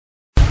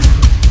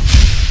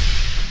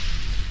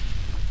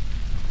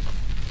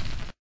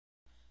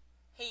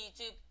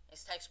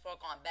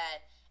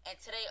TechSupportGoneBad, and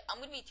today I'm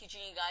going to be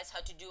teaching you guys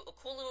how to do a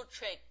cool little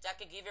trick that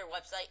could give your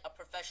website a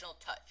professional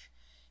touch.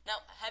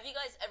 Now, have you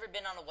guys ever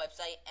been on a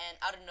website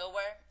and out of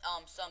nowhere,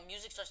 some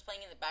music starts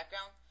playing in the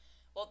background?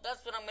 Well,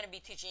 that's what I'm going to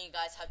be teaching you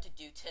guys how to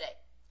do today.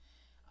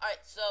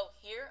 Alright, so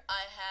here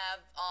I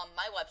have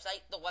my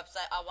website, the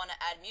website I want to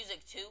add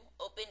music to,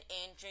 open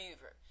in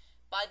Dreamweaver.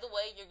 By the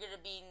way, you're going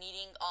to be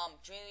needing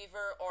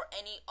Dreamweaver or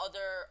any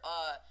other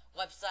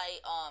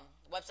website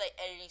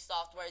editing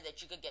software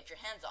that you could get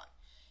your hands on.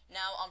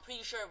 Now, I'm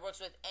pretty sure it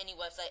works with any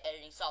website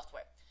editing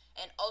software.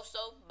 And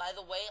also, by the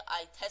way,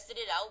 I tested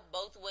it out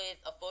both with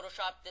a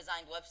Photoshop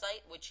designed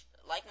website, which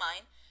like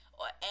mine,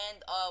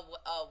 and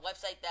a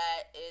website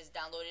that is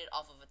downloaded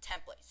off of a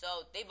template.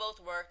 So they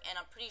both work, and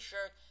I'm pretty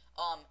sure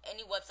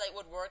any website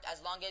would work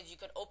as long as you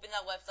could open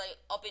that website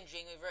up in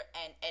Dreamweaver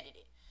and edit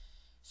it.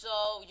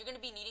 So you're going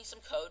to be needing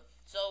some code.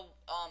 So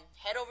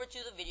head over to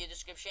the video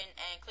description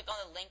and click on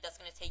the link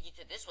that's going to take you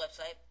to this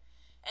website,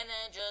 and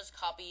then just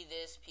copy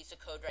this piece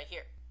of code right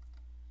here.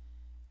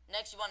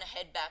 Next, you want to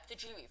head back to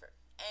Dreamweaver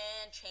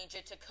and change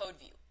it to code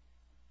view.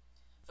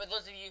 For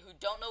those of you who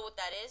don't know what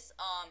that is,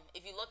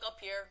 if you look up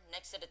here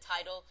next to the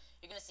title,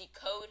 you're going to see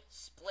code,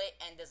 split,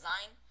 and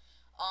design.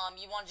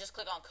 You want to just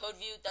click on code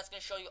view. That's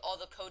going to show you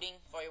all the coding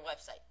for your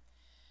website.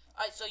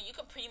 Alright, so you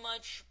can pretty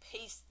much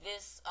paste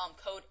this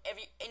code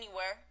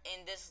anywhere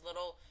in this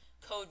little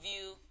code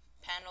view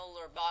panel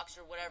or box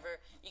or whatever.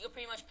 You can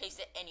pretty much paste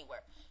it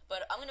anywhere.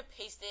 But I'm going to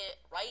paste it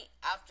right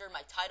after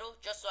my title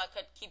just so I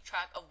could keep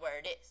track of where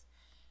it is.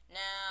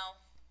 Now,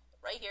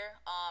 right here,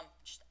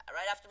 just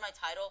right after my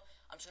title,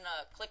 I'm just going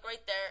to click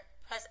right there,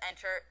 press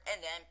enter, and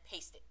then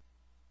paste it.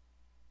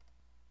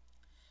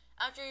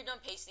 After you're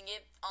done pasting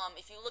it,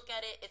 if you look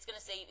at it, it's going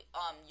to say,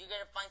 you're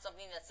going to find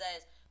something that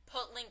says,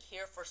 put link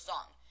here for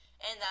song.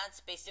 And that's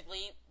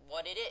basically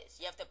what it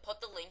is. You have to put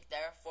the link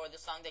there for the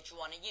song that you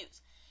want to use.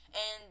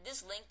 And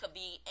this link could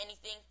be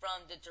anything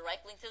from the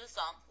direct link to the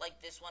song, like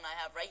this one I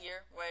have right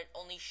here, where it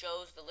only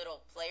shows the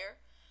little player.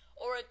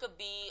 Or it could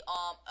be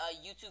a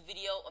YouTube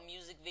video, a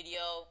music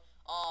video,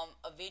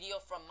 a video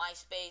from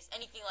MySpace,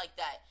 anything like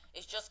that.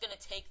 It's just going to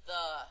take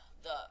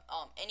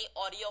any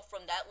audio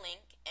from that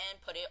link and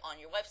put it on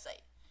your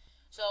website.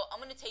 So I'm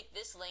going to take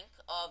this link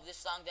of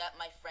this song that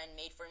my friend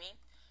made for me.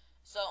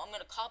 So I'm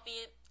going to copy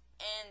it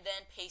and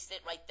then paste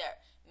it right there.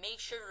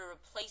 Make sure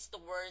to replace the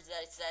words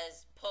that it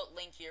says put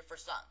link here for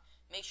song.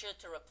 Make sure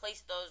to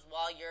replace those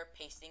while you're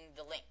pasting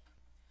the link.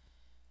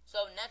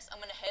 So next I'm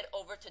going to head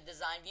over to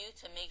design view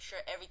to make sure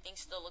everything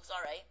still looks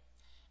alright,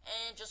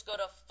 and just go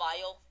to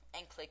file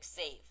and click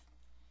save.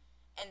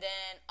 And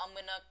then I'm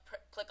going to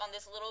click on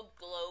this little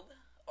globe,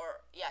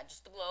 or yeah,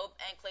 just the globe,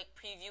 and click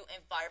preview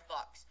in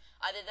Firefox.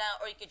 Either that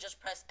or you could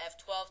just press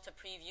F12 to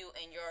preview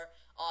in your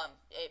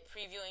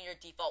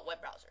default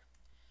web browser.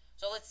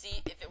 So let's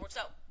see if it works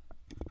out.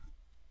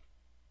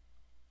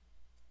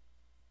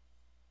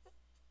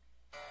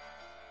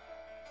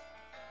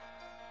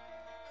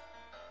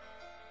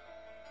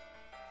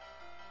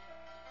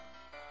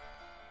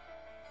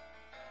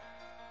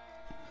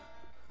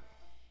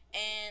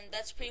 And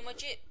that's pretty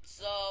much it.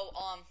 So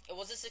it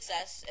was a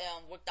success,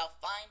 worked out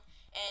fine,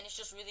 and it's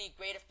just really a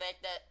great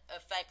effect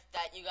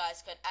that you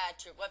guys could add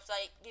to your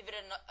website, give it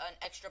an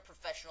extra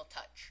professional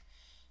touch.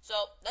 So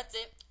that's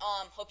it.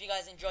 Hope you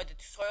guys enjoyed the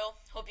tutorial.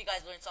 Hope you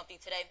guys learned something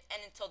today.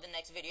 And until the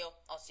next video,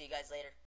 I'll see you guys later.